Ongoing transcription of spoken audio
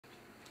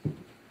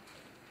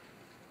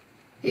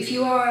If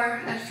you are,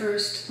 at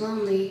first,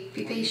 lonely,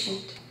 be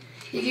patient.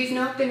 If you've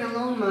not been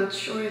alone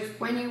much, or if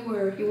when you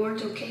were, you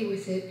weren't okay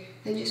with it,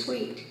 then just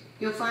wait.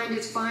 You'll find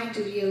it's fine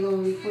to be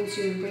alone once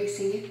you're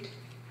embracing it.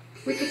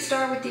 We could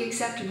start with the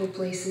acceptable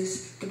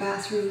places, the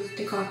bathroom,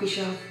 the coffee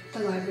shop, the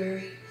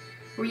library,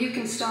 where you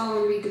can stall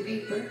and read the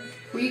paper,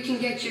 where you can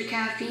get your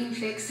caffeine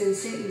fix and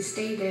sit and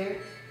stay there,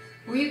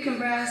 where you can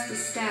browse the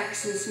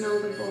stacks and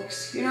smell the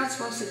books. You're not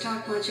supposed to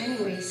talk much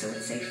anyway, so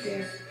it's safe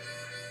there.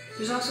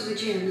 There's also the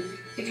gym.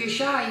 If you're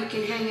shy, you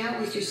can hang out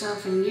with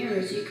yourself in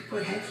mirrors. You could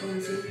put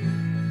headphones in.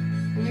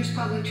 And there's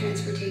public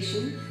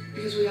transportation,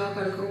 because we all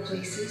gotta go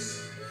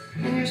places.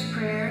 And there's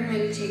prayer and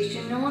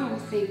meditation. No one will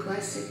think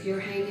less if you're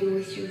hanging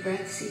with your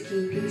breath,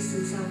 seeking peace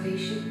and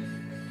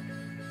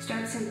salvation.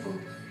 Start simple.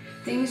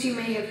 Things you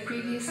may have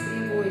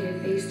previously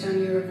avoided based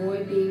on your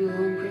avoid being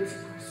alone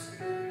principles.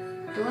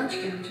 The lunch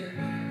counter,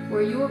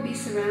 where you will be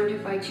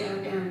surrounded by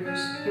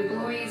chow-downers,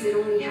 employees that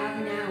only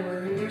have an hour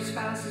and their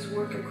spouses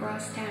work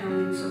across town,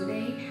 and so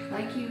they,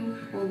 like you,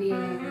 will be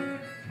alone.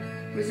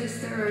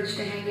 Resist the urge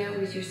to hang out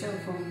with your cell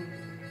phone.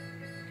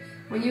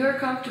 When you are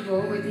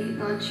comfortable with eat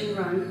lunch and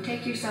run,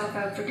 take yourself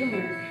out for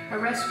dinner, a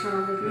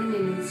restaurant with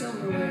linen and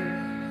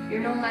silverware.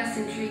 You're no less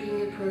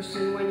intriguing a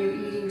person when you're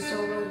eating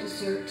solo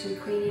dessert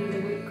and cleaning the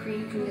whipped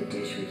cream from the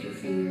dish with your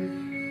finger.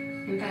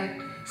 In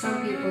fact,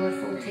 some people at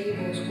full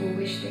tables will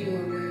wish they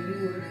were where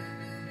you were.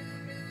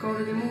 Go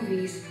to the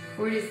movies,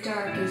 where it is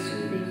dark and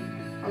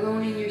soothing,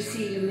 alone in your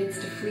seat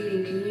amidst a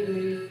fleeting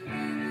community.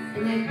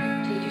 And then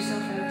take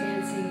yourself out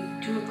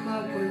dancing, to a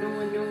club where no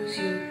one knows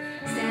you.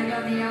 Stand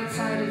on the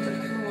outside of the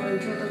floor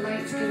until the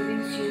lights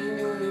convince you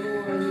more and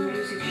more and the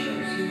music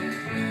shows you.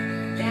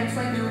 Dance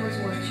like no one's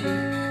watching,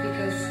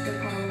 because they're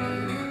probably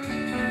not.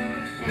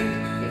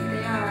 And if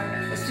they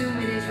are, assume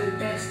it is with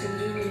best and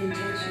human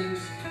intentions.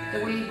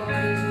 The way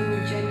bodies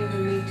move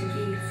genuinely to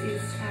beats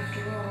is,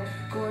 after all,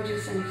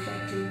 gorgeous and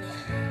affecting.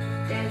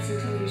 Dance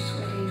until you're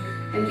sweating,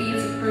 and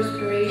beads of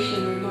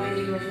perspiration remind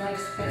you of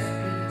life's best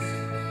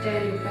beats.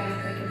 Down your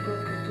back like a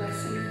brook of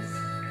blessings.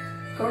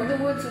 Go to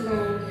the woods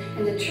alone,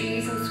 and the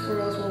trees and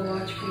squirrels will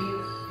watch for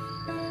you.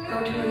 Go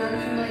to an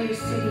unfamiliar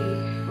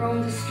city,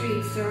 roam the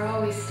streets, there are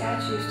always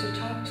statues to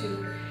talk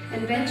to,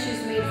 and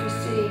benches made for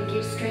sitting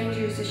give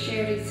strangers a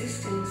shared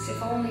existence,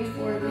 if only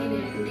for a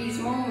minute, and these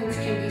moments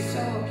can be so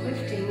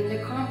uplifting, and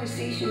the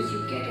conversations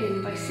you get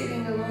in by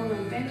sitting alone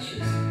on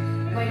benches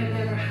might have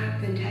never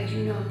happened had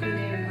you not been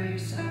there by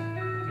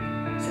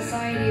yourself.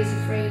 Society is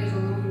afraid of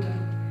alone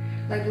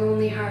though, like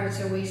lonely hearts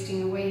are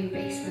wasting away in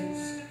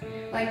basements.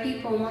 Like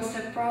people must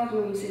have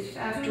problems if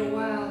after a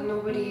while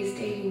nobody is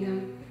dating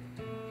them.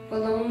 But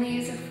lonely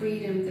is a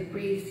freedom that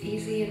breathes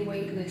easy and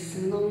weightless,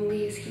 and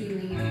lonely is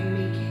healing if you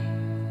make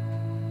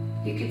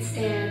it. You could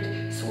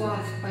stand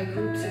swathed by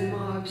groups and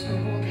mobs, or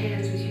hold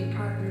hands with your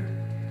partner.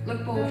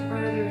 Look both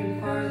further and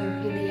farther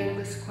in the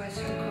endless quest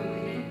for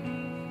company.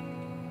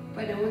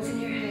 But no one's in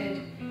your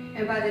head,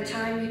 and by the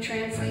time you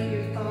translate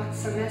your thoughts,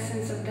 some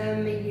essence of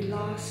them may be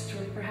lost,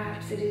 or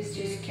perhaps it is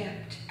just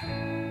kept.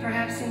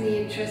 Perhaps in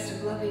the interest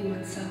of loving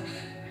oneself.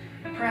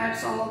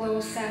 Perhaps all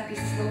those sappy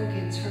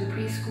slogans from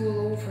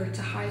preschool over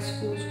to high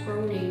school's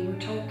groaning were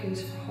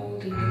tokens for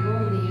holding the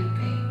lonely at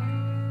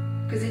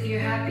bay. Because if you're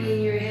happy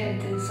in your head,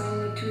 then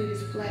solitude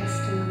is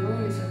blessed and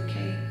alone is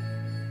okay.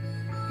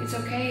 It's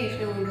okay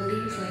if no one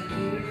believes like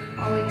you.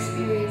 All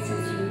experience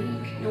is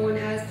unique. No one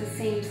has the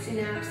same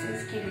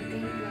synapses, can't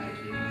think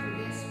like you. For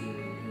this, be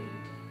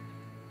relieved.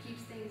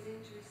 Keeps things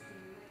interesting.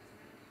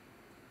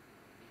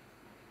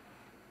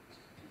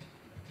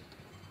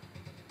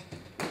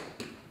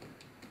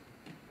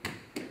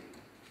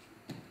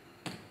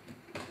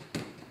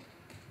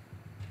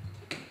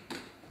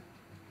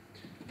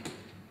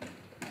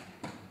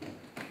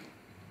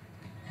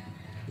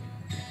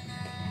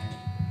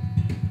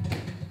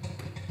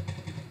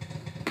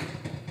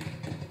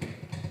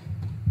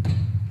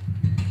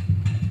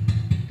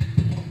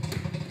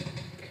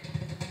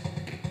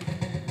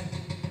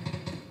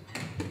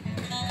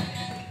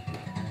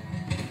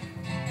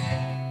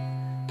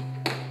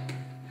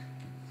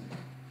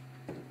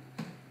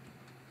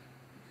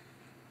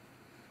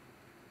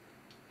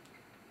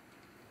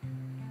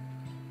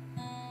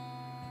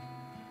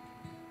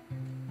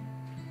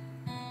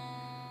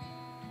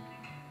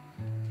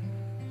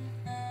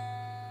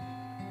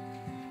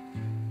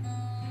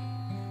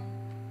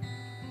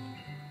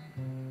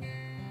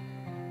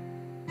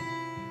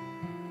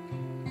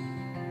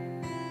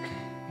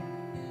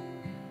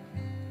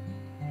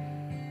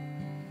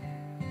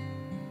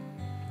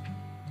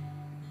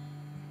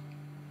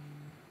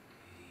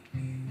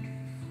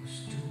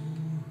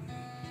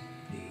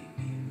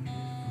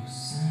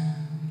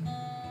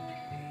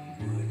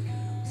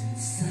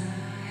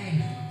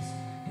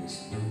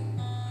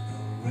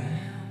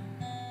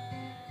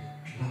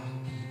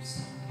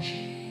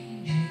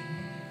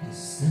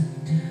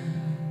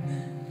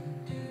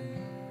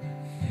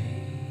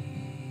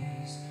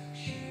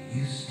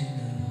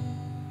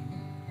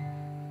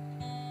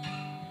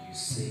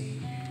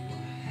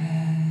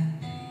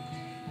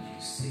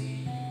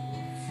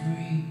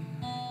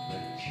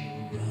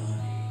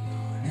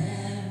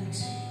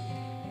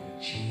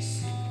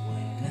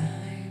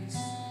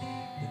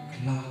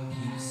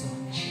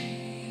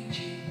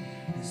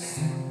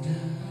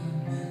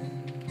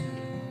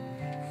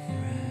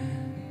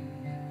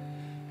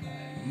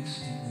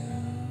 used to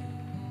know.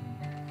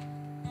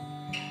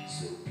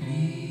 So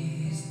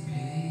please,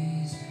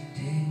 please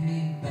take me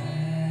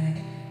back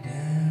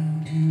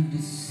down to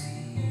the sea.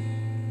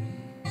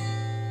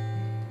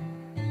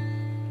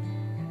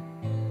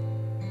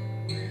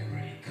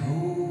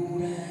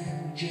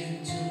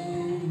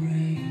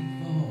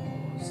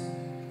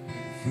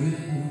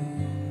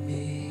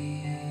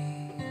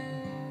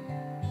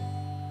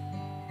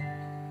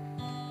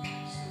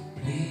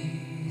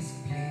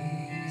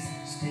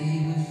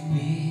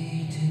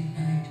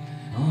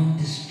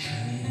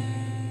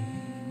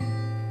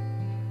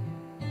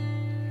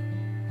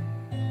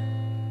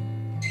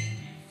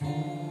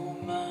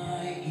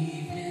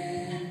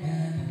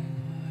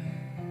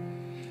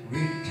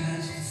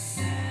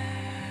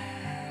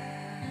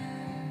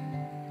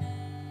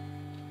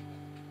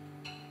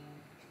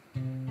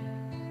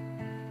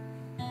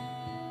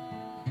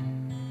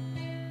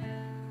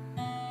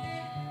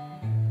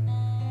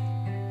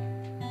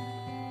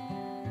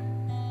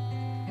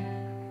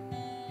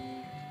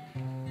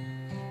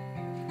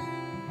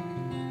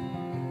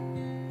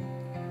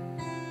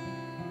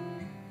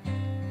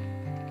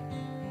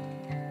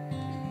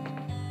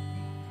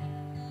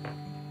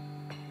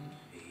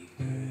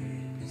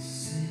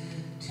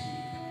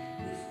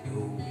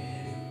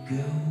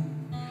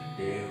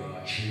 There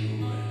are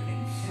children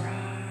in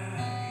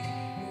fright,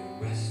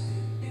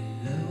 arrested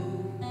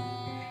below.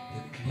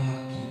 The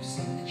clock keeps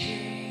on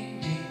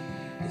changing,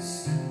 the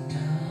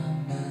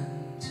sentimental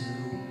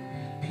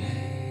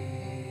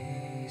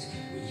place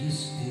we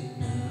used to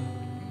know.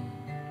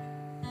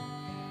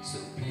 So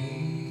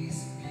please,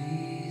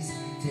 please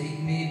take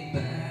me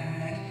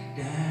back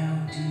down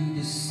to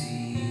the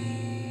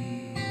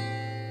sea,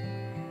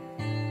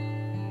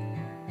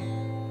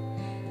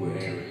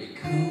 where it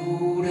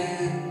cold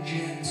and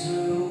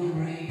gentle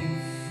rain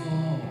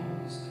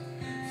falls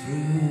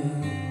through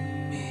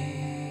me.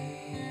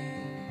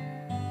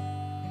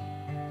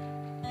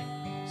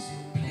 So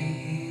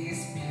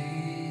please,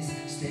 please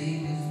stay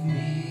with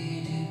me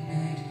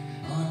tonight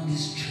on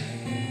this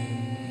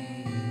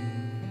train,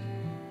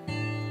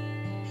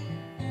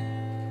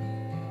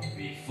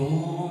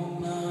 before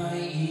my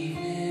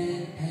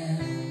evening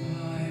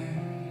empire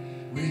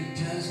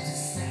returns to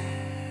sand.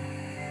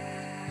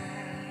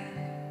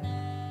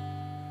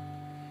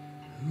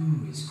 Who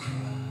is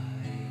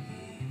crying?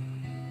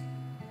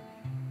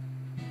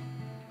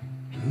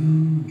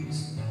 Who